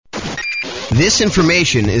This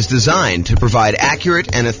information is designed to provide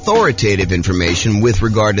accurate and authoritative information with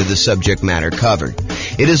regard to the subject matter covered.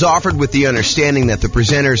 It is offered with the understanding that the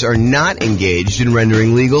presenters are not engaged in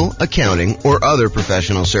rendering legal, accounting, or other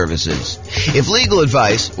professional services. If legal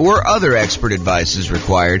advice or other expert advice is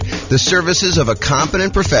required, the services of a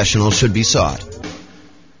competent professional should be sought.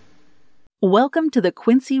 Welcome to the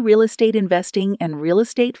Quincy Real Estate Investing and Real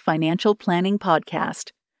Estate Financial Planning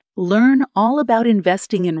Podcast. Learn all about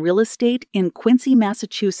investing in real estate in Quincy,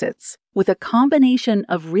 Massachusetts, with a combination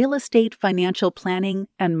of real estate financial planning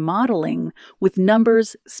and modeling with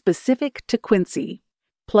numbers specific to Quincy,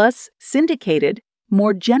 plus syndicated,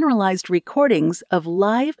 more generalized recordings of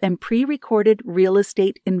live and pre-recorded real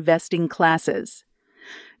estate investing classes.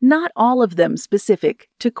 Not all of them specific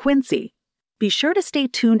to Quincy. Be sure to stay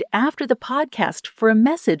tuned after the podcast for a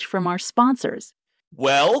message from our sponsors.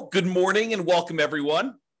 Well, good morning and welcome,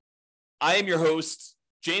 everyone. I am your host,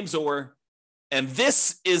 James Orr, and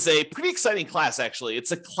this is a pretty exciting class, actually.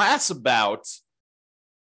 It's a class about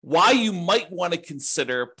why you might want to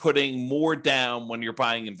consider putting more down when you're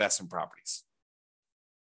buying investment properties.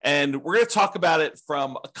 And we're going to talk about it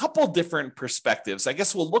from a couple different perspectives. I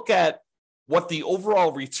guess we'll look at what the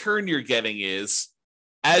overall return you're getting is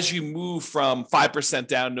as you move from 5%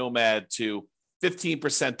 down Nomad to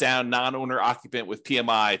 15% down non-owner occupant with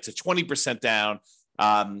PMI to 20% down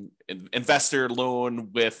investor loan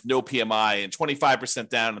with no PMI and 25%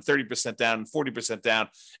 down and 30% down and 40% down.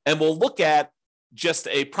 And we'll look at just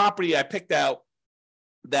a property I picked out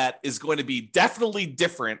that is going to be definitely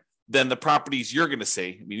different than the properties you're going to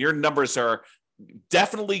see. I mean, your numbers are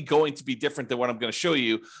definitely going to be different than what I'm going to show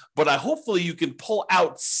you, but hopefully you can pull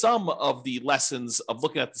out some of the lessons of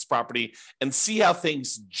looking at this property and see how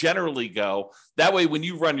things generally go. That way, when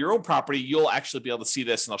you run your own property, you'll actually be able to see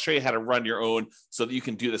this, and I'll show you how to run your own so that you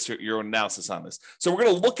can do this, your own analysis on this. So we're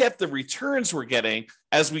going to look at the returns we're getting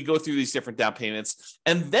as we go through these different down payments.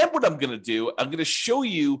 And then what I'm going to do, I'm going to show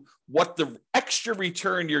you what the extra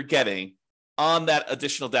return you're getting on that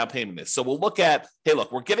additional down payment is. So we'll look at, hey,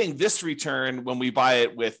 look, we're getting this return when we buy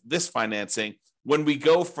it with this financing. When we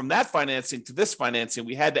go from that financing to this financing,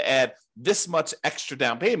 we had to add this much extra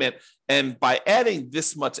down payment. And by adding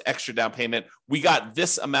this much extra down payment, we got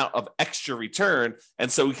this amount of extra return.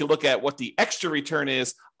 And so we can look at what the extra return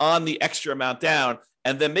is on the extra amount down,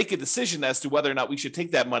 and then make a decision as to whether or not we should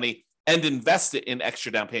take that money and invest it in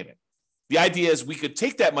extra down payment. The idea is we could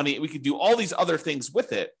take that money and we could do all these other things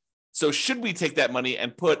with it. So should we take that money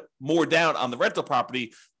and put more down on the rental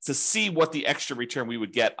property to see what the extra return we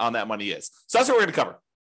would get on that money is? So that's what we're going to cover.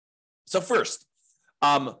 So first,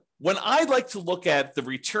 when I like to look at the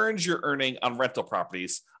returns you're earning on rental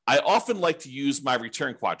properties, I often like to use my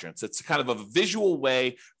return quadrants. It's kind of a visual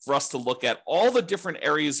way for us to look at all the different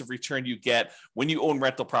areas of return you get when you own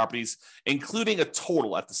rental properties, including a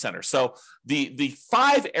total at the center. So the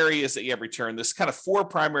 5 areas that you have return, there's kind of 4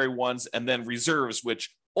 primary ones, and then reserves,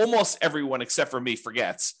 which almost everyone except for me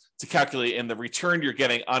forgets to calculate in the return you're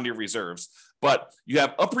getting on your reserves. But you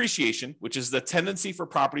have appreciation, which is the tendency for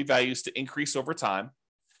property values to increase over time.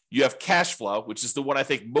 You have cash flow, which is the one I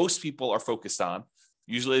think most people are focused on.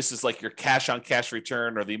 Usually this is like your cash on cash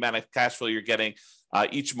return or the amount of cash flow you're getting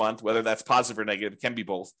each month, whether that's positive or negative. It can be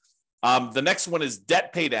both. The next one is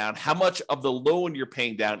debt pay down, how much of the loan you're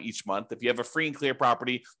paying down each month. If you have a free and clear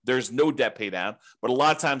property, there's no debt pay down. But a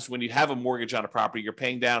lot of times when you have a mortgage on a property, you're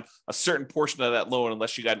paying down a certain portion of that loan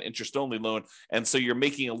unless you got an interest-only loan. And so you're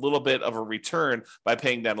making a little bit of a return by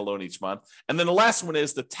paying down a loan each month. And then the last one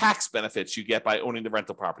is the tax benefits you get by owning the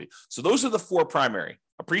rental property. So those are the 4 primary: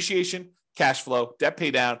 appreciation, cash flow, debt pay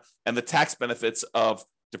down, and the tax benefits of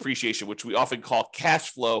depreciation, which we often call cash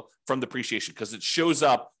flow from depreciation because it shows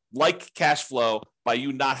up like cash flow by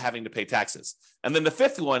you not having to pay taxes. And then the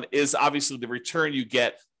 5th one is obviously the return you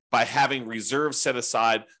get by having reserves set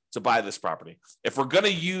aside to buy this property. If we're going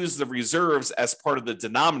to use the reserves as part of the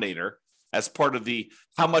denominator, as part of the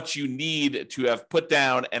how much you need to have put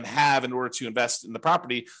down and have in order to invest in the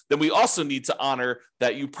property, then we also need to honor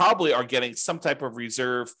that you probably are getting some type of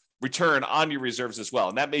reserve return on your reserves as well.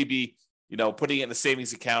 And that may be, putting it in a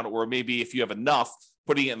savings account, or maybe if you have enough,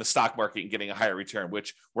 putting it in the stock market and getting a higher return,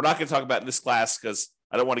 which we're not going to talk about in this class because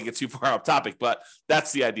I don't want to get too far off topic, but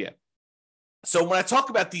that's the idea. So when I talk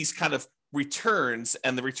about these kind of returns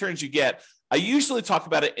and the returns you get, I usually talk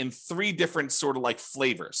about it in 3 different sort of like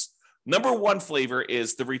flavors. Number 1 flavor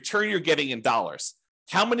is the return you're getting in dollars.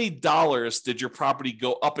 How many dollars did your property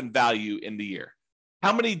go up in value in the year?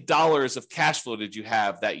 How many dollars of cash flow did you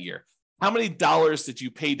have that year? how many dollars did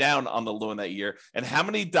you pay down on the loan that year, and how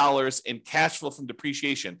many dollars in cash flow from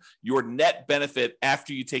depreciation, your net benefit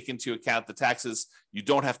after you take into account the taxes you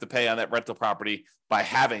don't have to pay on that rental property by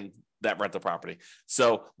having that rental property.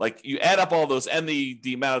 So like you add up all those and the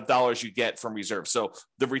amount of dollars you get from reserves. So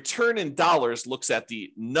the return in dollars looks at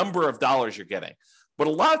the number of dollars you're getting. But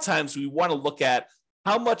a lot of times we want to look at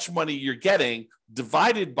how much money you're getting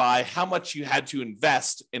divided by how much you had to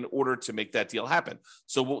invest in order to make that deal happen.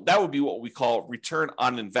 So that would be what we call return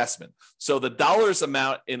on investment. So the dollars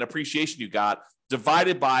amount in appreciation you got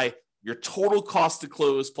divided by your total cost to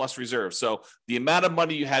close plus reserve. So the amount of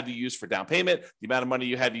money you had to use for down payment, the amount of money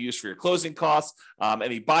you had to use for your closing costs,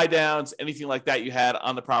 any buy downs, anything like that you had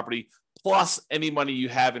on the property, plus any money you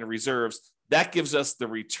have in reserves, that gives us the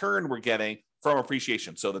return we're getting from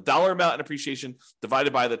appreciation. So the dollar amount in appreciation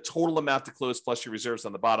divided by the total amount to close plus your reserves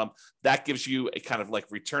on the bottom, that gives you a kind of like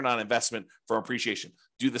return on investment from appreciation.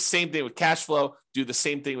 Do the same thing with cash flow, do the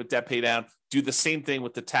same thing with debt pay down, do the same thing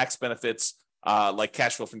with the tax benefits like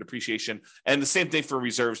cash flow from depreciation, and the same thing for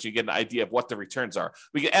reserves. You get an idea of what the returns are.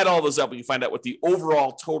 We can add all those up. We can find out what the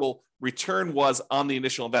overall total return was on the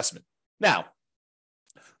initial investment. Now,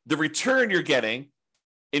 the return you're getting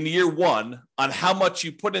in year one on how much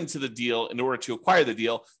you put into the deal in order to acquire the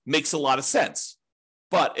deal makes a lot of sense.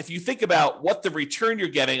 But if you think about what the return you're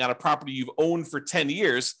getting on a property you've owned for 10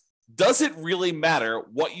 years, does it really matter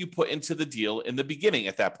what you put into the deal in the beginning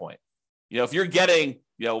at that point? If you're getting,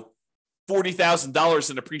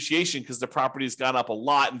 $40,000 in appreciation because the property has gone up a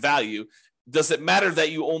lot in value, does it matter that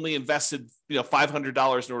you only invested,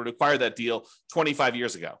 $500 in order to acquire that deal 25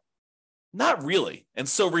 years ago? Not really. And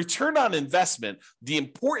so return on investment, the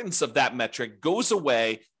importance of that metric goes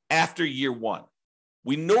away after year one.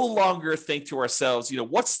 We no longer think to ourselves,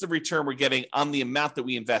 what's the return we're getting on the amount that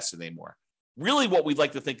we invested anymore? Really what we'd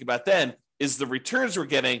like to think about then is the returns we're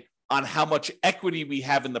getting on how much equity we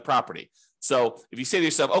have in the property. So if you say to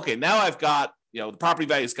yourself, okay, now I've got, the property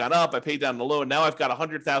value has gone up, I paid down the loan, now I've got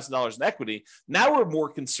 $100,000 in equity. Now we're more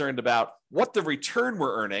concerned about what the return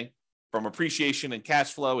we're earning from appreciation and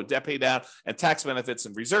cash flow and debt pay down and tax benefits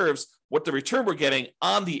and reserves, what the return we're getting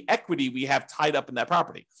on the equity we have tied up in that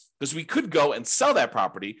property. Because we could go and sell that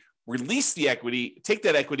property, release the equity, take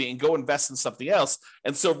that equity and go invest in something else.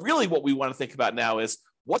 And so really what we want to think about now is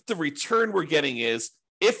what the return we're getting is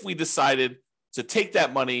if we decided to take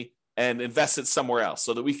that money and invest it somewhere else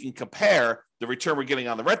so that we can compare the return we're getting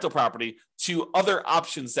on the rental property to other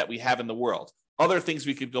options that we have in the world. Other things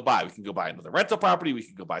we could go buy. We can go buy another rental property. We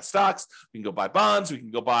can go buy stocks. We can go buy bonds. We can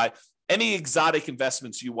go buy any exotic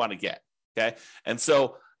investments you want to get. Okay. And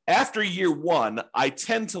so after year one, I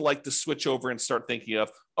tend to like to switch over and start thinking of,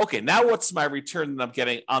 okay, now what's my return that I'm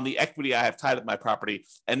getting on the equity I have tied up in my property?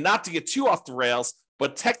 And not to get too off the rails,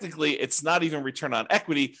 but technically it's not even return on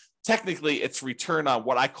equity. Technically it's return on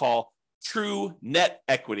what I call true net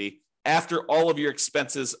equity after all of your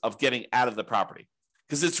expenses of getting out of the property.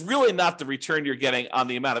 Because it's really not the return you're getting on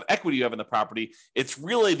the amount of equity you have in the property. It's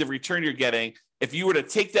really the return you're getting if you were to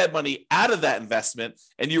take that money out of that investment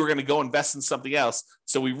and you were going to go invest in something else.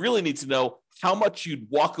 So we really need to know how much you'd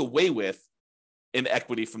walk away with in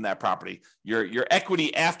equity from that property. Your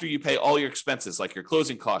equity after you pay all your expenses, like your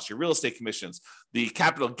closing costs, your real estate commissions, the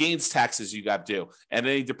capital gains taxes you got due, and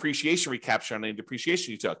any depreciation recapture on any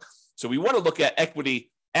depreciation you took. So we want to look at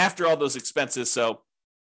equity after all those expenses. So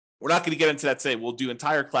we're not going to get into that today. We'll do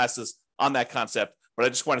entire classes on that concept, but I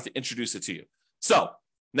just wanted to introduce it to you. So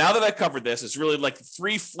now that I've covered this, it's really like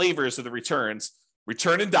three flavors of the returns: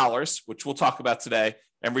 return in dollars, which we'll talk about today,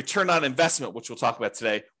 and return on investment, which we'll talk about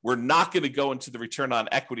today. We're not going to go into the return on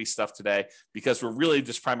equity stuff today because we're really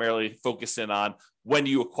just primarily focusing on when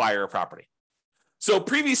you acquire a property. So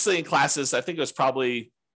previously in classes, I think it was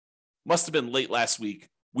must have been late last week,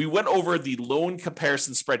 we went over the loan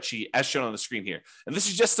comparison spreadsheet as shown on the screen here. And this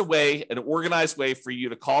is just an organized way for you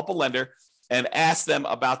to call up a lender and ask them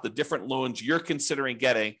about the different loans you're considering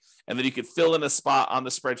getting. And then you could fill in a spot on the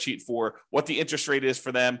spreadsheet for what the interest rate is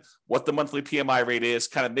for them, what the monthly PMI rate is,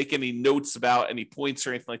 kind of make any notes about any points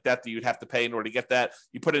or anything like that you'd have to pay in order to get that.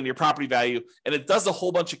 You put in your property value, and it does a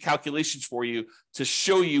whole bunch of calculations for you to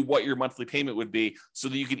show you what your monthly payment would be so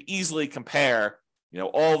that you could easily compare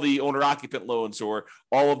all the owner-occupant loans or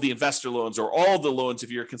all of the investor loans or all the loans if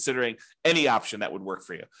you're considering any option that would work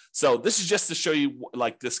for you. So this is just to show you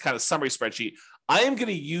like this kind of summary spreadsheet. I am going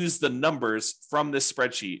to use the numbers from this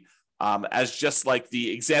spreadsheet as just like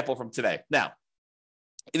the example from today. Now,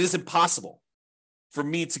 it is impossible for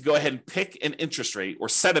me to go ahead and pick an interest rate or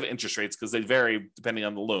set of interest rates because they vary depending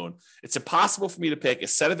on the loan. It's impossible for me to pick a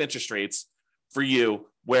set of interest rates for you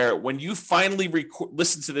where when you finally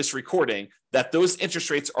listen to this recording, that those interest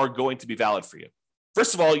rates are going to be valid for you.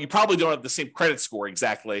 First of all, you probably don't have the same credit score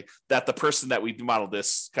exactly that the person that we modeled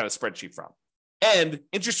this kind of spreadsheet from. And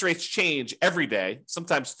interest rates change every day,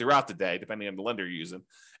 sometimes throughout the day, depending on the lender you're using.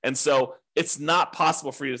 And so it's not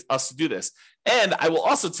possible for us to do this. And I will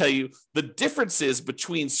also tell you the differences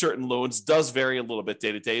between certain loans does vary a little bit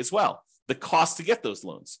day to day as well. The cost to get those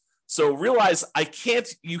loans. So realize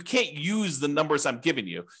you can't use the numbers I'm giving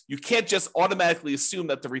you. You can't just automatically assume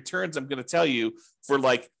that the returns I'm going to tell you for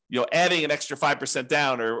adding an extra 5%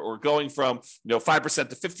 down or going from 5%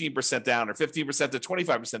 to 15% down or 15% to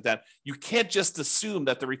 25% down. You can't just assume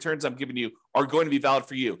that the returns I'm giving you are going to be valid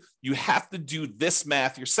for you. You have to do this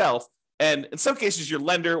math yourself. And in some cases, your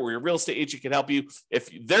lender or your real estate agent can help you. If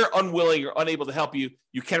they're unwilling or unable to help you,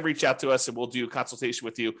 you can reach out to us and we'll do a consultation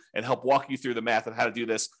with you and help walk you through the math on how to do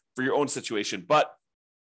this for your own situation. But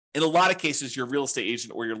in a lot of cases, your real estate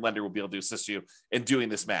agent or your lender will be able to assist you in doing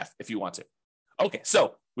this math if you want to. Okay,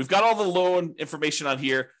 so we've got all the loan information on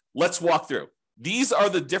here. Let's walk through. These are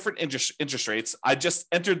the different interest rates. I just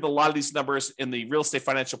entered a lot of these numbers in the Real Estate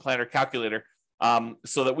Financial Planner calculator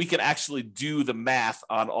so that we can actually do the math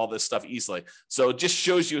on all this stuff easily. So it just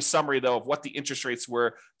shows you a summary, though, of what the interest rates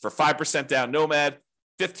were for 5% down Nomad,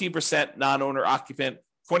 15% non-owner occupant,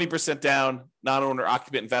 20% down non-owner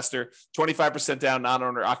occupant investor, 25% down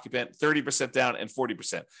non-owner occupant, 30% down, and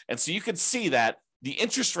 40%. And so you can see that the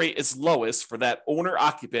interest rate is lowest for that owner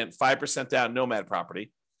occupant 5% down Nomad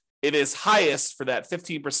property. It is highest for that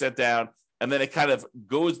 15% down, and then it kind of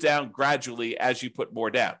goes down gradually as you put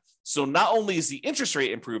more down. So not only is the interest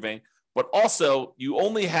rate improving, but also you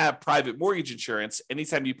only have private mortgage insurance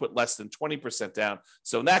anytime you put less than 20% down.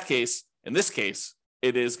 So in this case,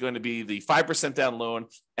 it is going to be the 5% down loan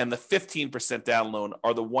and the 15% down loan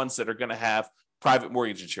are the ones that are going to have private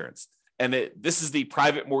mortgage insurance. And this is the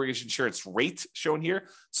private mortgage insurance rate shown here.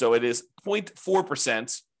 So it is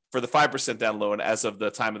 0.4% for the 5% down loan as of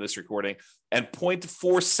the time of this recording and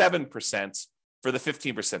 0.47% for the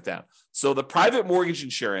 15% down. So the private mortgage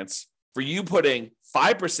insurance for you putting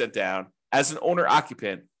 5% down as an owner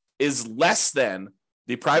occupant is less than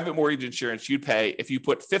the private mortgage insurance you'd pay if you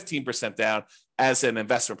put 15% down as an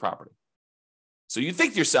investment property. So you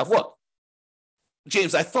think to yourself, look,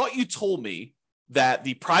 James, I thought you told me that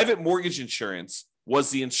the private mortgage insurance was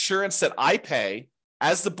the insurance that I pay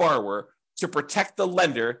as the borrower to protect the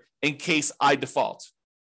lender in case I default.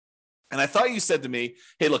 And I thought you said to me,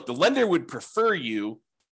 hey, look, the lender would prefer you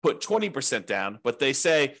put 20% down, but they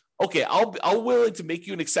say, okay, I'll willing to make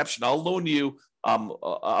you an exception. I'll loan you,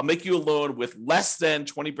 I'll make you a loan with less than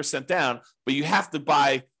 20% down, but you have to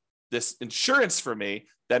buy this insurance for me.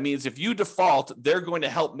 That means if you default, they're going to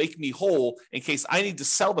help make me whole in case I need to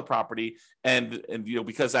sell the property and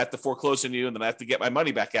because I have to foreclose on you and then I have to get my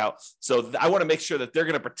money back out. So I want to make sure that they're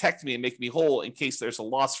going to protect me and make me whole in case there's a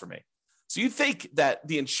loss for me. So you think that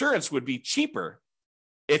the insurance would be cheaper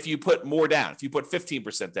if you put more down, if you put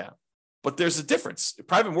 15% down. But there's a difference.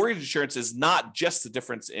 Private mortgage insurance is not just the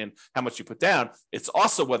difference in how much you put down. It's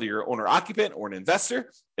also whether you're an owner-occupant or an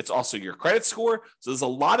investor. It's also your credit score. So there's a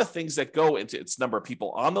lot of things that go into its number of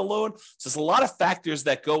people on the loan. So there's a lot of factors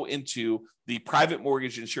that go into the private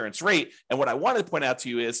mortgage insurance rate. And what I want to point out to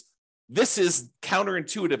you is this is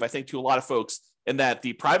counterintuitive, I think, to a lot of folks in that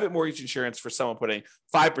the private mortgage insurance for someone putting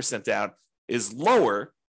 5% down is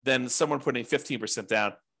lower than someone putting 15%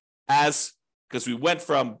 down because we went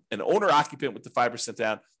from an owner-occupant with the 5%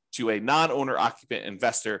 down to a non-owner occupant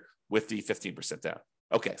investor with the 15% down.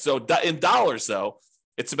 Okay, so in dollars, though,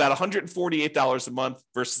 it's about $148 a month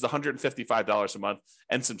versus $155 a month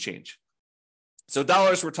and some change. So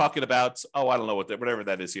dollars, we're talking about, I don't know whatever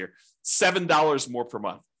that is here, $7 more per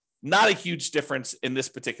month. Not a huge difference in this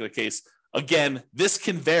particular case. Again, this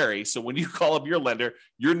can vary. So when you call up your lender,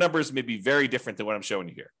 your numbers may be very different than what I'm showing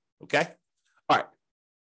you here. Okay? All right.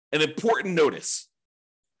 An important notice.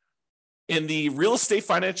 In the Real Estate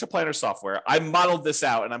Financial Planner software, I modeled this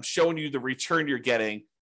out and I'm showing you the return you're getting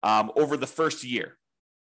over the first year.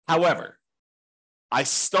 However, I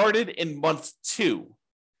started in month 2.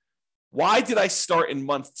 Why did I start in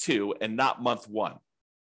month 2 and not month 1?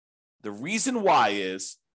 The reason why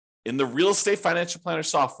is in the Real Estate Financial Planner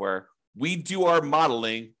software, we do our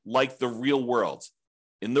modeling like the real world.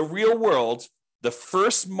 In the real world, the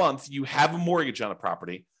first month you have a mortgage on a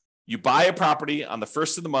property, you buy a property on the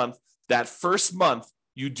first of the month, that first month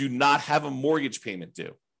you do not have a mortgage payment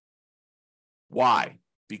due. Why?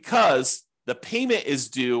 Because the payment is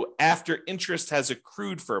due after interest has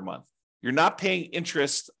accrued for a month. You're not paying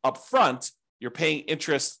interest up front, you're paying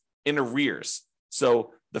interest in arrears.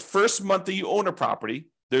 So the first month that you own a property,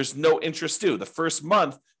 there's no interest due. The first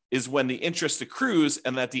month is when the interest accrues,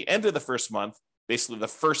 and at the end of the first month, basically the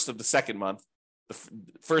first of the second month, the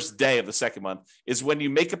first day of the second month, is when you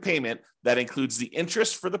make a payment that includes the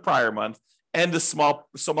interest for the prior month and the small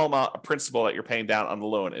amount of principal that you're paying down on the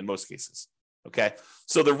loan in most cases. Okay,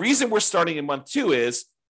 so the reason we're starting in month 2 is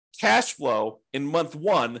cash flow in month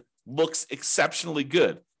 1 looks exceptionally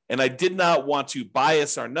good. And I did not want to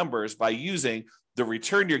bias our numbers by using the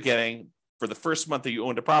return you're getting for the first month that you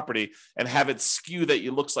owned a property and have it skew that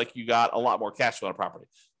it looks like you got a lot more cash flow on a property,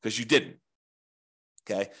 because you didn't.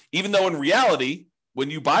 Okay, even though in reality, when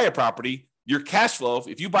you buy a property, your cash flow,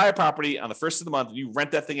 if you buy a property on the first of the month and you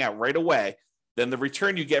rent that thing out right away, then the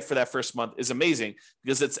return you get for that first month is amazing,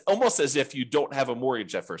 because it's almost as if you don't have a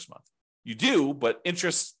mortgage that first month. You do, but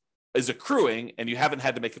interest is accruing and you haven't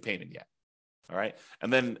had to make a payment yet. All right.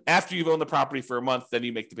 And then after you've owned the property for a month, then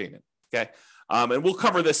you make the payment. Okay. And we'll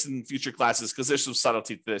cover this in future classes because there's some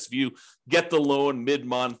subtlety to this. If you get the loan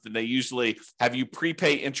mid-month and they usually have you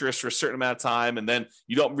prepay interest for a certain amount of time, and then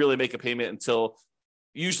you don't really make a payment until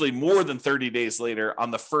usually more than 30 days later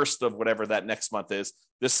on the first of whatever that next month is.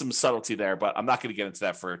 There's some subtlety there, but I'm not going to get into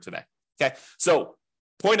that for today. Okay. So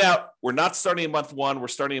point out, we're not starting in month 1, we're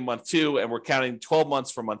starting in month 2, and we're counting 12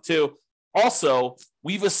 months from month 2. Also,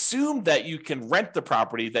 we've assumed that you can rent the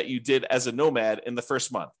property that you did as a nomad in the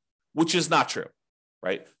first month, which is not true,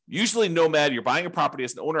 right? Usually nomad, you're buying a property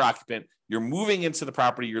as an owner occupant, you're moving into the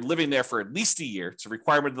property, you're living there for at least a year. It's a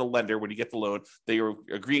requirement of the lender when you get the loan that you're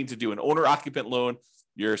agreeing to do an owner occupant loan.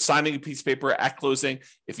 You're signing a piece of paper at closing.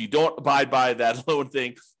 If you don't abide by that loan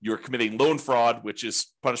thing, you're committing loan fraud, which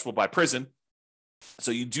is punishable by prison.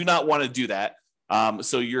 So you do not want to do that.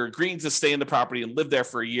 So you're agreeing to stay in the property and live there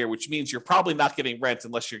for a year, which means you're probably not getting rent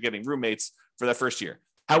unless you're getting roommates for that first year.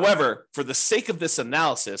 However, for the sake of this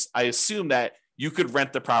analysis, I assume that you could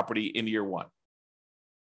rent the property in year 1.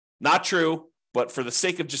 Not true, but for the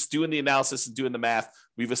sake of just doing the analysis and doing the math,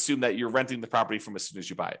 we've assumed that you're renting the property from as soon as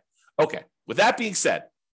you buy it. Okay, with that being said,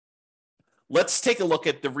 let's take a look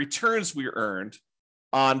at the returns we earned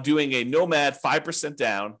on doing a nomad 5%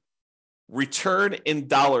 down return in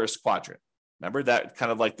dollars quadrant. Remember that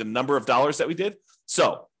kind of like the number of dollars that we did?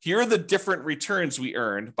 So here are the different returns we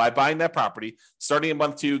earned by buying that property, starting in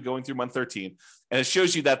month 2, going through month 13. And it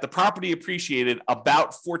shows you that the property appreciated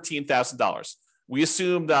about $14,000. We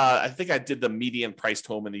assumed, I think I did the median priced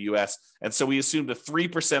home in the US. And so we assumed a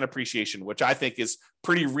 3% appreciation, which I think is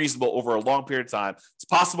pretty reasonable over a long period of time. It's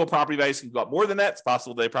possible property values can go up more than that. It's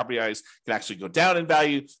possible that property values can actually go down in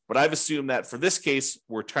value. But I've assumed that for this case,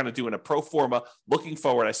 we're trying to do in a pro forma looking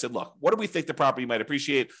forward. I said, look, what do we think the property might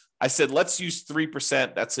appreciate? I said, let's use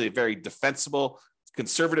 3%. That's a very defensible,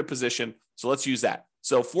 conservative position. So let's use that.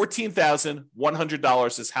 So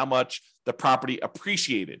 $14,100 is how much the property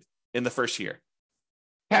appreciated in the first year.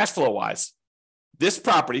 Cash flow wise, this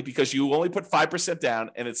property, because you only put 5%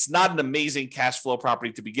 down and it's not an amazing cash flow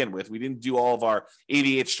property to begin with. We didn't do all of our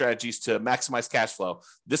 88 strategies to maximize cash flow.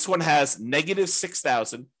 This one has negative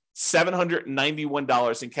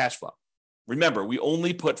 $6,791 in cash flow. Remember, we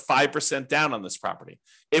only put 5% down on this property.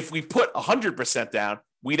 If we put 100% down,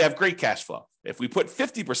 we'd have great cash flow. If we put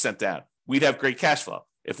 50% down, we'd have great cash flow.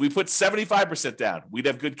 If we put 75% down, we'd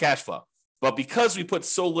have good cash flow. But because we put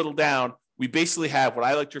so little down, we basically have what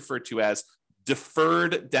I like to refer to as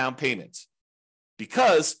deferred down payments,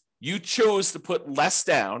 because you chose to put less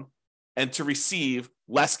down and to receive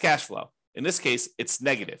less cash flow. In this case, it's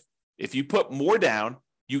negative. If you put more down,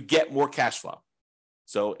 you get more cash flow.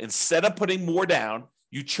 So instead of putting more down,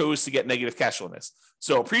 you chose to get negative cash flow in this.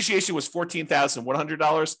 So appreciation was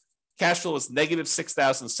 $14,100. Cash flow was negative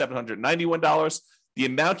 $6,791. The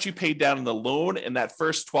amount you paid down in the loan in that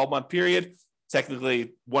first 12-month period,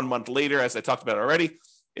 technically 1 month later, as I talked about already,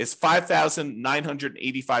 is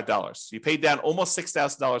 $5,985. So you paid down almost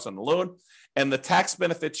 $6,000 on the loan, and the tax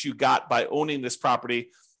benefits you got by owning this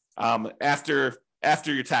property after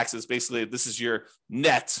your taxes, basically this is your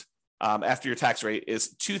net after your tax rate,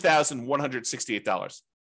 is $2,168.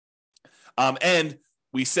 And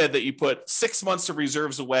we said that you put 6 months of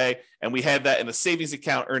reserves away, and we had that in a savings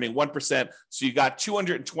account earning 1%. So you got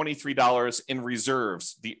 $223 in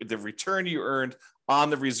reserves, the return you earned on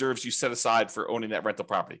the reserves you set aside for owning that rental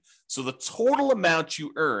property. So the total amount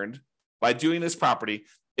you earned by doing this property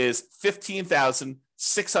is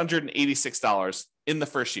 $15,686 in the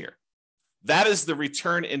first year. That is the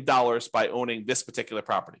return in dollars by owning this particular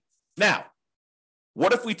property. Now,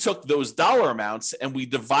 what if we took those dollar amounts and we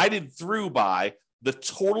divided through by the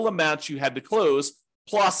total amount you had to close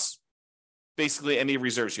plus basically any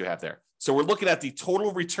reserves you have there? So we're looking at the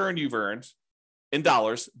total return you've earned in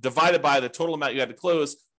dollars divided by the total amount you had to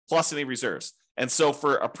close plus any reserves. And so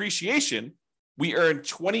for appreciation, we earn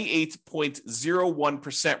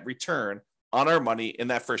 28.01% return on our money in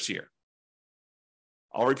that first year.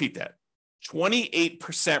 I'll repeat that.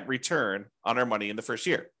 28% return on our money in the first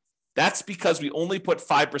year. That's because we only put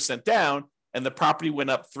 5% down and the property went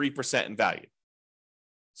up 3% in value.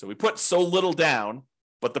 So we put so little down,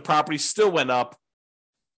 but the property still went up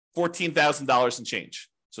 $14,000 and change.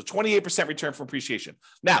 So 28% return from appreciation.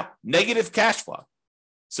 Now, negative cash flow.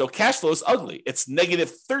 So cash flow is ugly. It's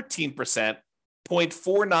negative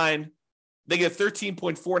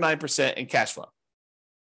 13.49% in cash flow.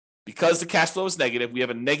 Because the cash flow is negative, we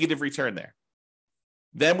have a negative return there.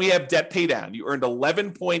 Then we have debt pay down. You earned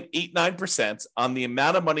 11.89% on the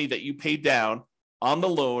amount of money that you paid down on the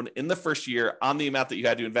loan in the first year on the amount that you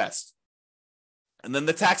had to invest. And then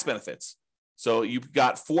the tax benefits. So you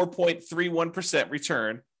got 4.31%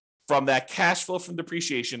 return from that cash flow from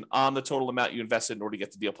depreciation on the total amount you invested in order to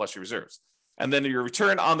get the deal plus your reserves. And then your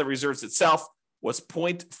return on the reserves itself was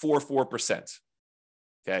 0.44%.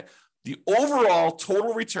 Okay. The overall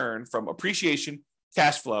total return from appreciation,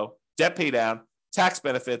 cash flow, debt pay down, tax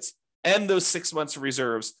benefits, and those 6 months of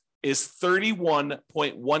reserves is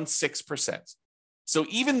 31.16%. So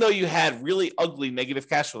even though you had really ugly negative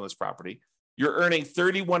cash flow in this property, you're earning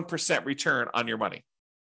 31% return on your money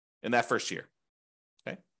in that first year.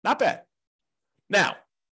 Okay, not bad. Now,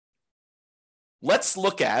 let's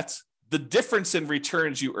look at the difference in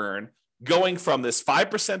returns you earn going from this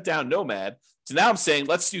 5% down nomad to now I'm saying,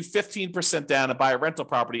 let's do 15% down and buy a rental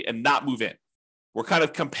property and not move in. We're kind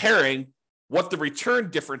of comparing what the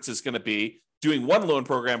return difference is going to be doing one loan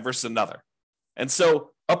program versus another. And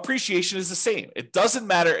so appreciation is the same. It doesn't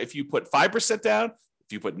matter if you put 5% down,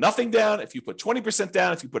 if you put nothing down, if you put 20%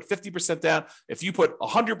 down, if you put 50% down, if you put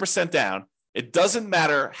 100% down, it doesn't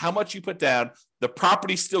matter how much you put down. The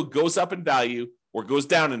property still goes up in value or goes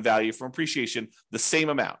down in value from appreciation the same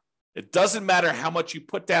amount. It doesn't matter how much you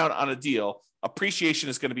put down on a deal. Appreciation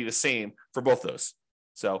is going to be the same for both those.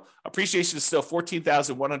 So appreciation is still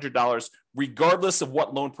 $14,100 regardless of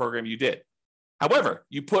what loan program you did. However,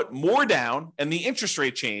 you put more down and the interest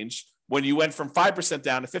rate changed when you went from 5%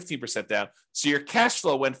 down to 15% down. So your cash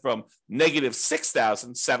flow went from negative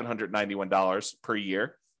 $6,791 per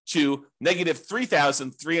year to negative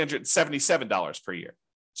 $3,377 per year.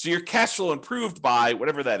 So your cash flow improved by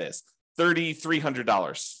whatever that is,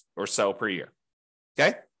 $3,300 or so per year.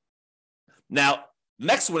 Okay. Now,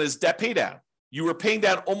 next one is debt pay down. You were paying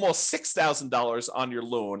down almost $6,000 on your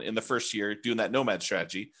loan in the first year doing that nomad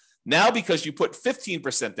strategy. Now, because you put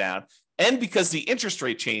 15% down and because the interest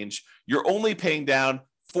rate changed, you're only paying down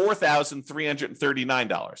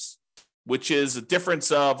 $4,339, which is a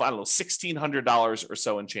difference of, $1,600 or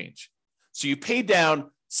so in change. So you paid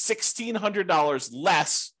down $1,600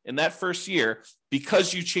 less in that first year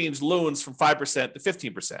because you changed loans from 5% to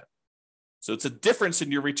 15%. So it's a difference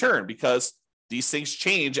in your return because these things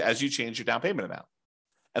change as you change your down payment amount.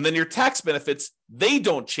 And then your tax benefits, they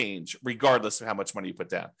don't change regardless of how much money you put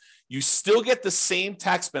down. You still get the same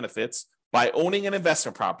tax benefits by owning an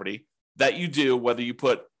investment property that you do, whether you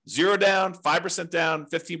put 0 down, 5% down,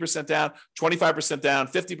 15% down, 25% down,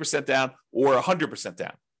 50% down, or 100%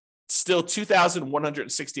 down. Still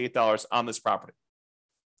 $2,168 on this property.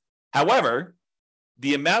 However,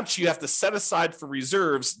 the amount you have to set aside for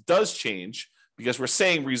reserves does change because we're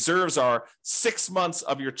saying reserves are 6 months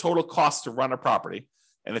of your total cost to run a property.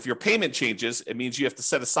 And if your payment changes, it means you have to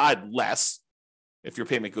set aside less if your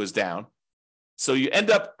payment goes down. So you end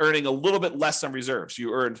up earning a little bit less on reserves.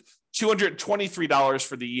 You earned $223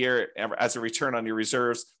 for the year as a return on your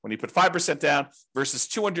reserves when you put 5% down versus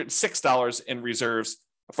 $206 in reserves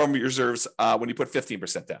from your reserves when you put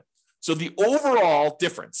 15% down. So the overall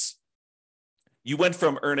difference, you went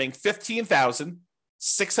from earning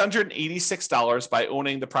 $15,686 by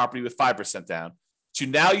owning the property with 5% down to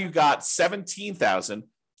now you got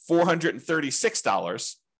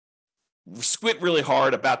 $17,436. Squint really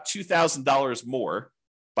hard, about $2,000 more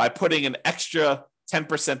by putting an extra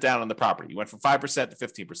 10% down on the property. You went from 5% to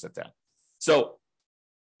 15% down. So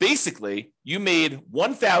basically, you made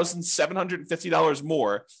 $1,750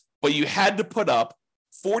 more, but you had to put up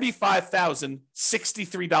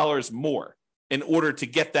 $45,063 more in order to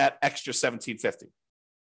get that extra $1,750.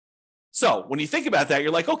 So when you think about that,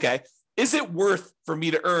 you're like, okay, is it worth for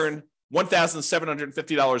me to earn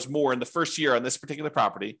 $1,750 more in the first year on this particular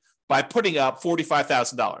property by putting up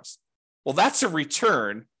 $45,000? Well, that's a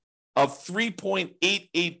return of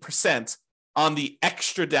 3.88% on the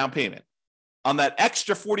extra down payment. On that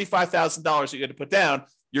extra $45,000 that you had to put down,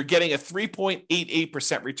 you're getting a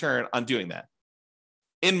 3.88% return on doing that.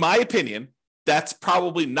 In my opinion, that's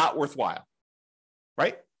probably not worthwhile,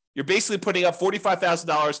 right? You're basically putting up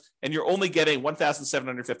 $45,000 and you're only getting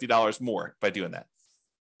 $1,750 more by doing that.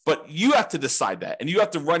 But you have to decide that, and you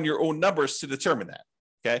have to run your own numbers to determine that.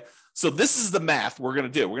 Okay. So this is the math we're going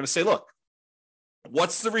to do. We're going to say, look,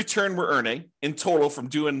 what's the return we're earning in total from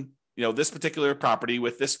doing, this particular property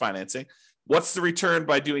with this financing? What's the return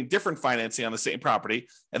by doing different financing on the same property?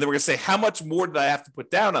 And then we're going to say, how much more did I have to put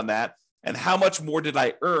down on that? And how much more did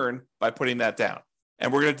I earn by putting that down?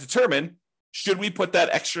 And we're going to determine, should we put that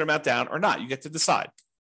extra amount down or not? You get to decide.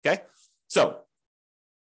 Okay. So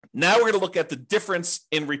now we're going to look at the difference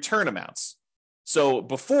in return amounts. So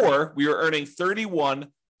before, we were earning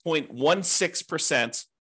 31.16%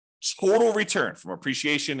 total return from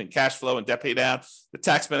appreciation and cash flow and debt pay down, the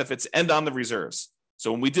tax benefits, and on the reserves.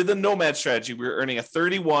 So when we did the Nomad strategy, we were earning a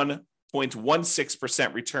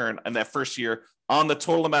 31.16% return on that first year on the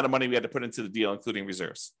total amount of money we had to put into the deal, including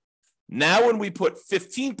reserves. Now, when we put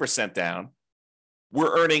 15% down,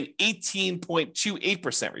 we're earning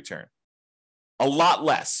 18.28% return. A lot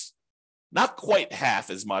less. Not quite half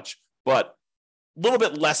as much, but a little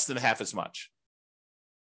bit less than half as much.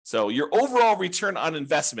 So your overall return on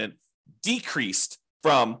investment decreased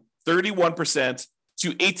from 31%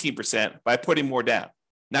 to 18% by putting more down.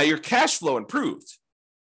 Now your cash flow improved,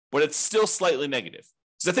 but it's still slightly negative.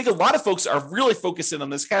 Because I think a lot of folks are really focusing on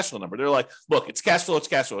this cash flow number. They're like, look, it's cash flow, it's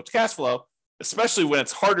cash flow, it's cash flow, especially when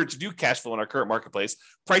it's harder to do cash flow in our current marketplace.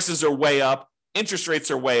 Prices are way up, interest rates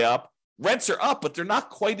are way up, rents are up, but they're not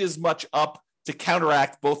quite as much up to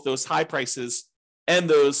counteract both those high prices and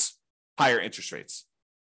those higher interest rates.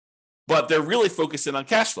 But they're really focusing on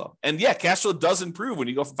cash flow. And yeah, cash flow does improve when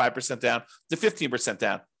you go from 5% down to 15%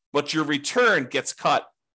 down, but your return gets cut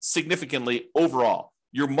significantly overall.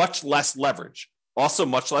 You're much less leverage, also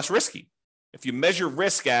much less risky. If you measure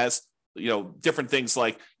risk as, different things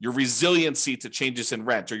like your resiliency to changes in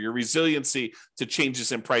rent, or your resiliency to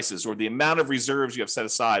changes in prices, or the amount of reserves you have set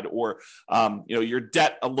aside, or your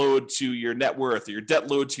debt load to your net worth, or your debt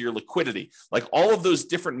load to your liquidity, like all of those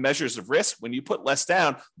different measures of risk, when you put less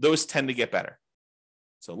down, those tend to get better.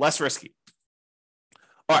 So less risky.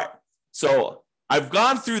 All right. So I've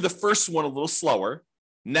gone through the first one a little slower.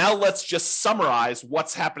 Now let's just summarize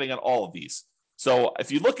what's happening on all of these. So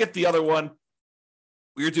if you look at the other one,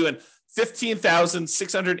 we were doing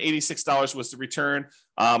 $15,686 was the return.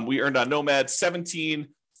 We earned on Nomad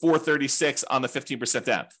 $17,436 on the 15%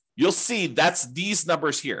 down. You'll see that's these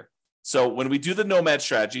numbers here. So when we do the Nomad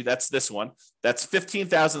strategy, that's this one. That's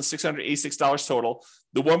 $15,686 total.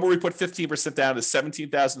 The one where we put 15% down is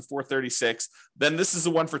 $17,436. Then this is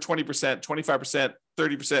the one for 20%, 25%,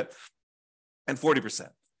 30%, and 40%.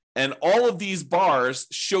 And all of these bars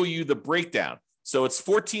show you the breakdown. So it's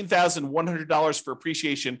 $14,100 for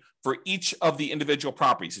appreciation for each of the individual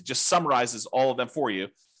properties. It just summarizes all of them for you.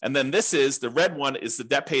 And then this is, the red one is the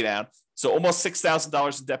debt pay down. So almost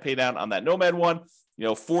 $6,000 in debt pay down on that Nomad one,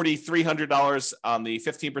 $4,300 on the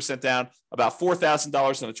 15% down, about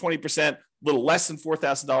 $4,000 on the 20%, a little less than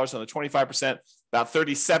 $4,000 on the 25%, about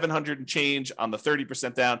 $3,700 and change on the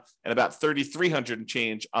 30% down, and about $3,300 and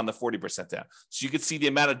change on the 40% down. So you can see the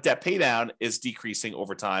amount of debt pay down is decreasing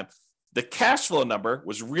over time. The cash flow number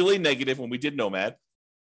was really negative when we did Nomad,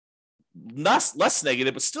 less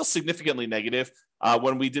negative, but still significantly negative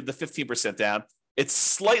when we did the 15% down. It's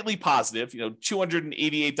slightly positive,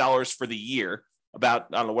 $288 for the year, about,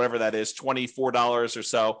 I don't know, whatever that is, $24 or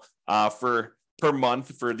so per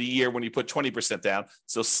month for the year when you put 20% down.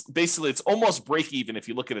 So basically it's almost break even if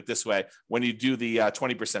you look at it this way when you do the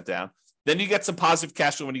 20% down. Then you get some positive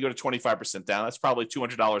cash flow when you go to 25% down. That's probably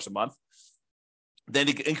 $200 a month. Then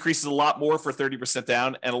it increases a lot more for 30%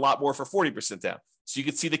 down and a lot more for 40% down. So you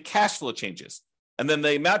can see the cash flow changes. And then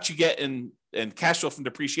the amount you get in cash flow from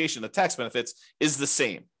depreciation, the tax benefits, is the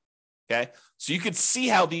same. Okay. So you can see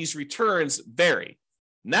how these returns vary.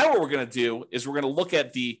 Now what we're going to do is we're going to look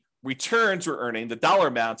at the returns we're earning, the dollar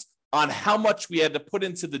amounts, on how much we had to put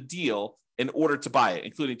into the deal in order to buy it,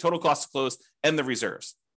 including total cost to close and the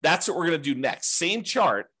reserves. That's what we're going to do next. Same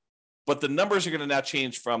chart, but the numbers are going to now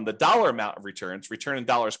change from the dollar amount of returns, return in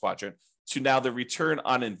dollars quadrant, to now the return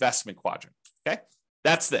on investment quadrant. Okay,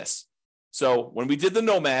 that's this. So when we did the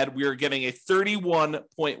Nomad, we were getting a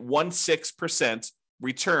 31.16%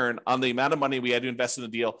 return on the amount of money we had to invest in the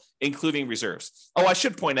deal, including reserves. Oh, I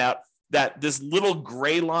should point out that this little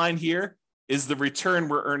gray line here is the return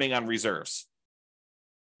we're earning on reserves.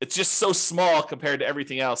 It's just so small compared to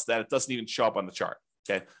everything else that it doesn't even show up on the chart.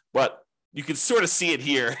 Okay, but you can sort of see it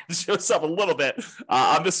here. It shows up a little bit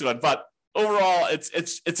on this one, but overall,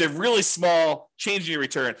 it's a really small change in your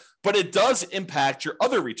return, but it does impact your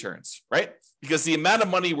other returns, right? Because the amount of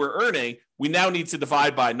money we're earning, we now need to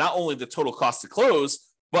divide by not only the total cost to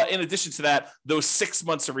close, But in addition to that, those 6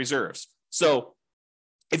 months of reserves. So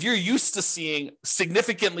if you're used to seeing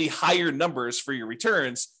significantly higher numbers for your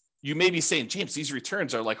returns, you may be saying, James, these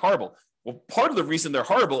returns are like horrible. Well, part of the reason they're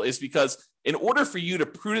horrible is because in order for you to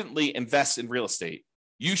prudently invest in real estate,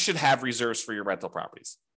 you should have reserves for your rental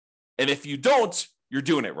properties. And if you don't, you're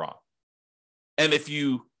doing it wrong. And if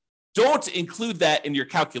you don't include that in your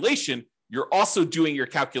calculation, you're also doing your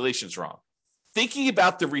calculations wrong. Thinking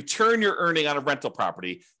about the return you're earning on a rental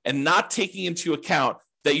property and not taking into account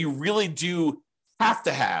that you really do have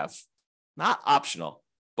to have, not optional,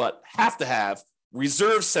 but have to have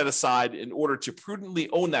reserves set aside in order to prudently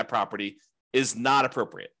own that property is not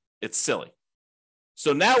appropriate. It's silly.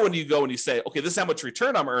 So now when you go and you say, okay, this is how much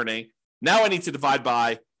return I'm earning, now I need to divide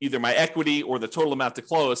by either my equity or the total amount to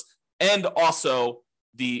close and also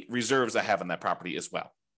the reserves I have on that property as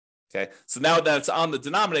well. Okay, so now that it's on the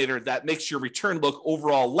denominator, that makes your return look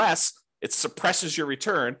overall less. It suppresses your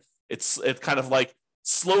return. It kind of like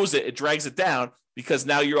slows it. It drags it down because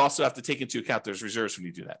now you also have to take into account those reserves when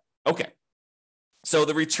you do that. Okay, so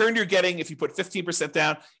the return you're getting if you put 15%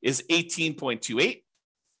 down is 18.28.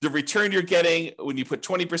 The return you're getting when you put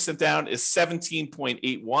 20% down is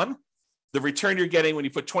 17.81. The return you're getting when you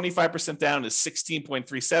put 25% down is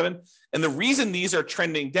 16.37. And the reason these are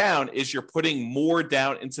trending down is you're putting more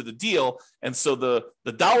down into the deal. And so the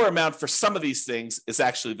dollar amount for some of these things is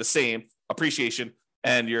actually the same, appreciation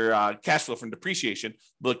and your cash flow from depreciation.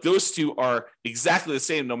 Look, those two are exactly the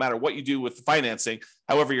same no matter what you do with the financing.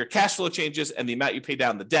 However, your cash flow changes and the amount you pay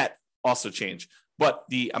down the debt also change. But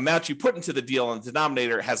the amount you put into the deal on the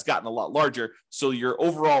denominator has gotten a lot larger. So your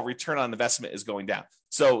overall return on investment is going down.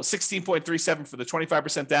 So 16.37 for the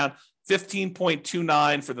 25% down,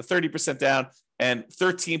 15.29 for the 30% down, and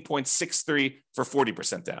 13.63 for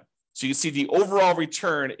 40% down. So you see the overall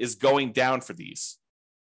return is going down for these.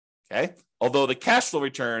 Okay. Although the cash flow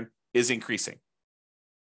return is increasing.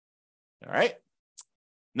 All right.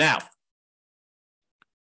 Now,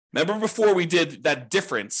 remember before we did that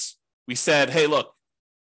difference, we said, hey, look,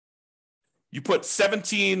 you put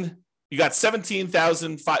you got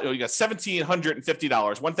 $1,750,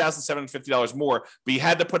 $1,750 more, but you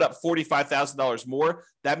had to put up $45,000 more.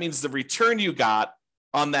 That means the return you got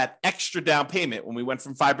on that extra down payment when we went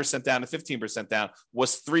from 5% down to 15% down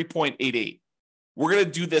was 3.88. We're going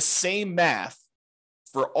to do this same math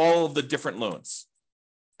for all of the different loans.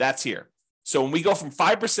 That's here. So when we go from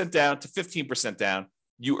 5% down to 15% down,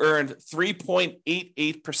 you earned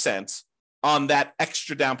 3.88% on that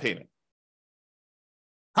extra down payment.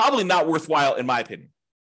 Probably not worthwhile, in my opinion.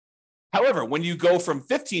 However, when you go from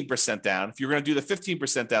 15% down, if you're going to do the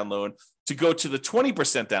 15% down loan to go to the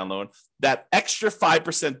 20% down loan, that extra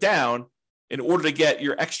 5% down, in order to get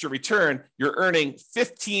your extra return, you're earning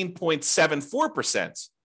 15.74%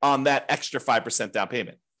 on that extra 5% down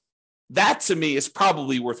payment. That to me is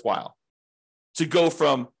probably worthwhile. To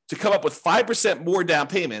come up with 5% more down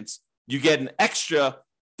payments, you get an extra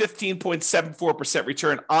 15.74%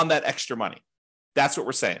 return on that extra money. That's what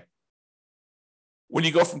we're saying. When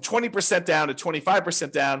you go from 20% down to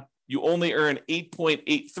 25% down, you only earn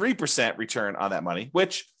 8.83% return on that money,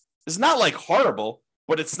 which is not like horrible,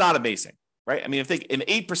 but it's not amazing, right? I mean, I think an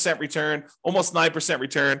 8% return, almost 9%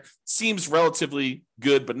 return seems relatively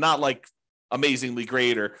good, but not like amazingly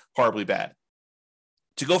great or horribly bad.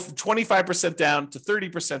 To go from 25% down to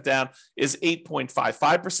 30% down is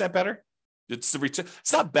 8.55% better. It's the return.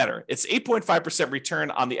 It's not better. It's 8.5%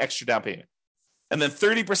 return on the extra down payment. And then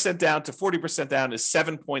 30% down to 40% down is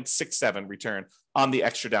 7.67 return on the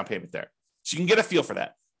extra down payment there. So you can get a feel for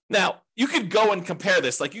that. Now, you could go and compare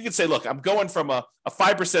this. Like you could say, look, I'm going from a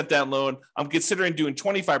 5% down loan. I'm considering doing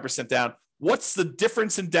 25% down. What's the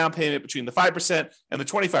difference in down payment between the 5% and the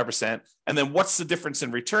 25%? And then what's the difference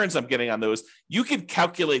in returns I'm getting on those? You could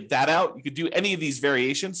calculate that out. You could do any of these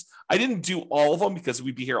variations. I didn't do all of them because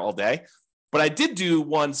we'd be here all day, but I did do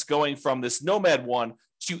ones going from this Nomad one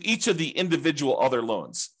to each of the individual other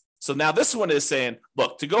loans. So now this one is saying,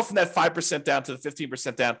 look, to go from that 5% down to the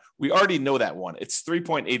 15% down, we already know that one. It's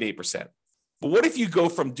 3.88%. But what if you go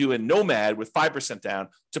from doing Nomad with 5% down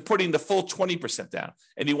to putting the full 20% down?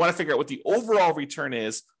 And you want to figure out what the overall return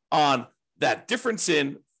is on that difference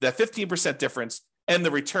in that 15% difference and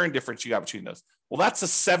the return difference you got between those. Well, that's a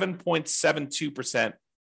 7.72%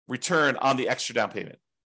 return on the extra down payment.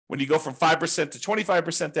 When you go from 5% to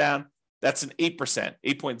 25% down, that's an 8%,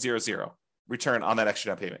 8.00 return on that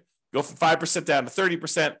extra down payment. Go from 5% down to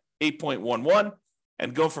 30%, 8.11,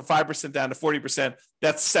 and go from 5% down to 40%,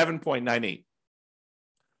 that's 7.98.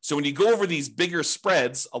 So when you go over these bigger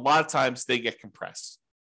spreads, a lot of times they get compressed,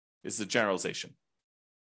 is the generalization.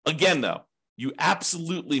 Again, though, you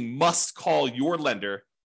absolutely must call your lender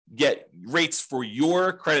get rates for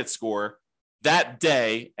your credit score that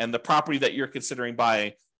day and the property that you're considering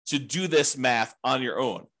buying to do this math on your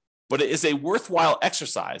own. But it is a worthwhile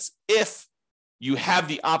exercise if you have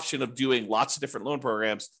the option of doing lots of different loan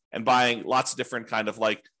programs and buying lots of different kind of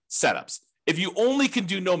like setups. If you only can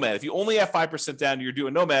do Nomad, if you only have 5% down, you're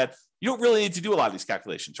doing Nomad, you don't really need to do a lot of these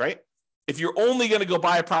calculations, right? If you're only going to go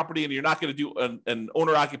buy a property and you're not going to do an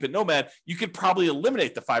owner-occupant Nomad, you could probably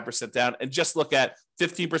eliminate the 5% down and just look at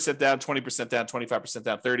 15% down, 20% down, 25%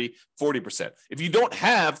 down, 30, 40%. If you don't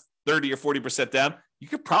have 30 or 40% down, you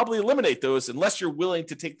could probably eliminate those unless you're willing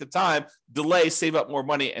to take the time, delay, save up more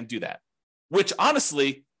money, and do that, which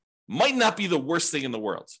honestly might not be the worst thing in the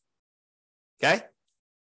world. Okay?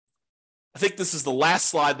 I think this is the last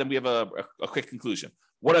slide, then we have a quick conclusion.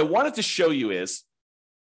 What I wanted to show you is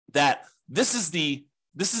that this is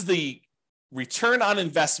the return on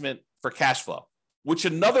investment for cash flow, which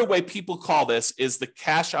another way people call this is the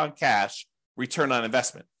cash on cash return on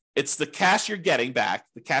investment. It's the cash you're getting back,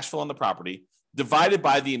 the cash flow on the property, divided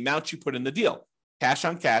by the amount you put in the deal. Cash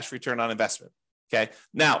on cash return on investment. Okay.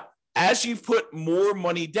 Now, as you put more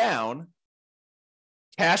money down,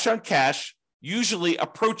 cash on cash usually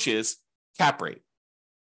approaches cap rate.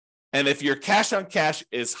 And if your cash on cash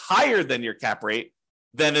is higher than your cap rate,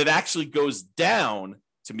 then it actually goes down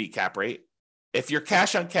to meet cap rate. If your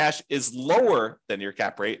cash on cash is lower than your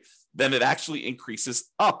cap rate, then it actually increases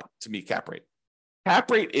up to meet cap rate. Cap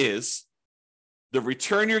rate is the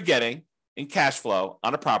return you're getting in cash flow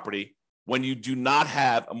on a property when you do not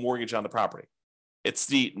have a mortgage on the property. It's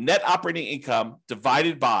the net operating income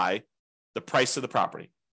divided by the price of the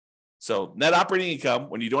property. So net operating income,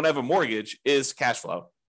 when you don't have a mortgage, is cash flow.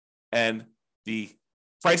 And the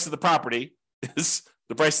price of the property is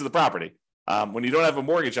the price of the property. When you don't have a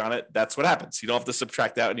mortgage on it, that's what happens. You don't have to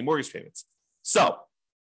subtract out any mortgage payments. So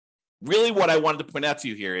really what I wanted to point out to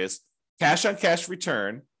you here is cash on cash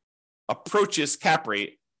return approaches cap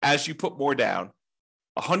rate as you put more down.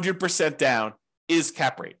 100% down is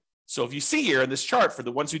cap rate. So if you see here in this chart for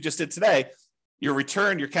the ones we just did today, your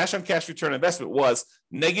return, your cash on cash return on investment was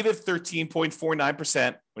negative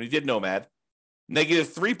 13.49% when you did Nomad, negative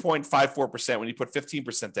 3.54% when you put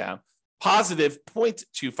 15% down, positive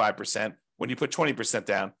 0.25% when you put 20%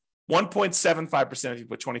 down, 1.75% if you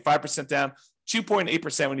put 25% down,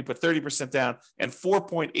 2.8% when you put 30% down, and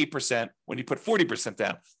 4.8% when you put 40%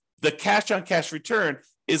 down. The cash on cash return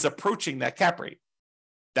is approaching that cap rate.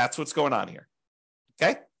 That's what's going on here.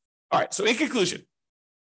 Okay? All right. So in conclusion,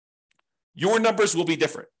 your numbers will be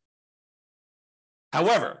different.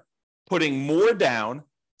 However, putting more down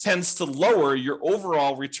tends to lower your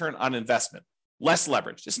overall return on investment. Less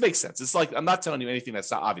leverage. This makes sense. It's like, I'm not telling you anything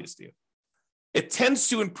that's not obvious to you. It tends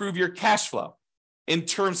to improve your cash flow in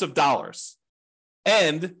terms of dollars.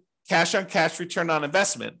 And cash on cash return on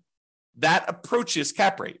investment, that approaches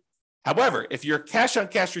cap rate. However, if your cash on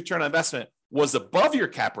cash return on investment was above your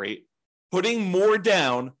cap rate, putting more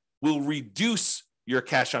down will reduce your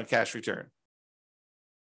cash on cash return.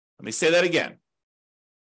 Let me say that again.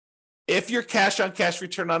 If your cash on cash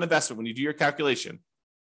return on investment, when you do your calculation,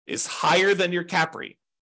 is higher than your cap rate,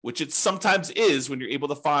 which it sometimes is when you're able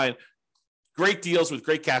to find great deals with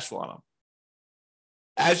great cash flow on them.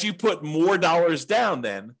 As you put more dollars down,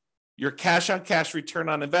 then your cash on cash return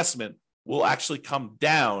on investment will actually come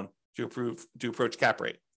down to approach cap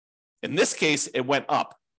rate. In this case, it went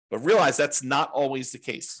up, but realize that's not always the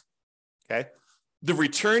case. Okay. The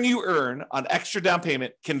return you earn on extra down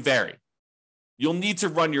payment can vary. You'll need to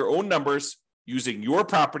run your own numbers using your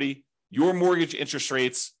property, your mortgage interest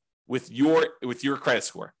rates with your credit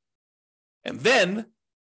score. And then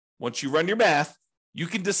once you run your math, you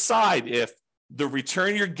can decide if the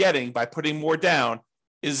return you're getting by putting more down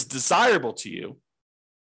is desirable to you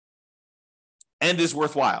and is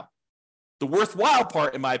worthwhile. The worthwhile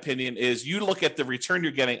part, in my opinion, is you look at the return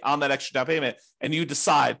you're getting on that extra down payment and you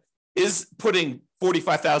decide, is putting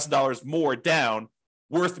 $45,000 more down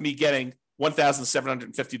worth me getting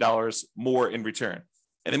 $1,750 more in return?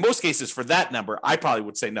 And in most cases, for that number, I probably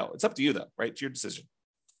would say no. It's up to you, though, right? It's your decision.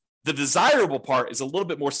 The desirable part is a little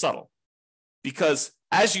bit more subtle because,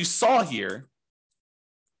 as you saw here,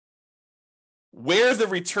 where the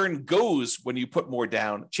return goes when you put more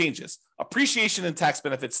down changes. Appreciation and tax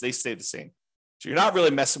benefits, they stay the same. So you're not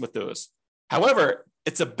really messing with those. However,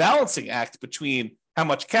 it's a balancing act between how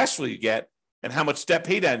much cash flow you get and how much debt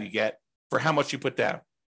pay down you get for how much you put down.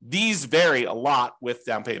 These vary a lot with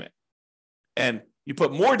down payment. And you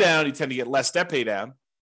put more down, you tend to get less debt pay down,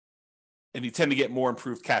 and you tend to get more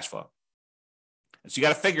improved cash flow. And so you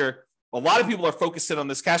got to figure, a lot of people are focusing on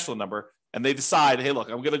this cash flow number. and they decide, hey, look,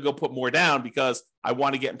 I'm going to go put more down because I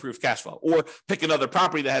want to get improved cash flow, or pick another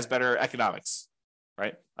property that has better economics,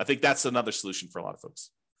 right? I think that's another solution for a lot of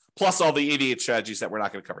folks. Plus all the 88 strategies that we're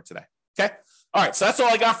not going to cover today. Okay. All right. So that's all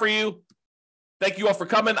I got for you. Thank you all for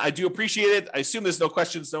coming. I do appreciate it. I assume there's no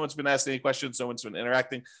questions. No one's been asking any questions. No one's been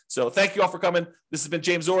interacting. So thank you all for coming. This has been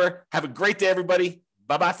James Orr. Have a great day, everybody.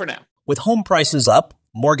 Bye-bye for now. With home prices up,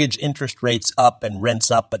 mortgage interest rates up, and rents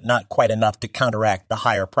up, but not quite enough to counteract the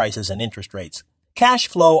higher prices and interest rates, cash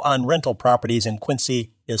flow on rental properties in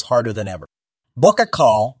Quincy is harder than ever. Book a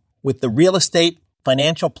call with the real estate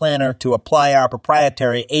financial planner to apply our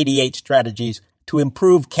proprietary 88 strategies to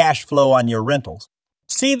improve cash flow on your rentals.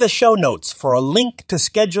 See the show notes for a link to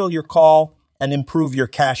schedule your call and improve your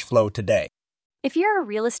cash flow today. If you're a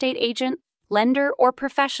real estate agent, lender, or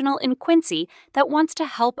professional in Quincy that wants to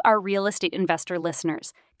help our real estate investor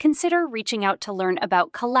listeners, consider reaching out to learn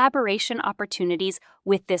about collaboration opportunities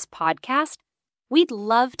with this podcast. We'd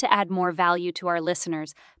love to add more value to our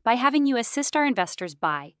listeners by having you assist our investors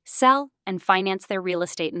buy, sell, and finance their real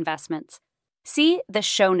estate investments. See the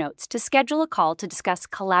show notes to schedule a call to discuss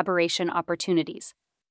collaboration opportunities.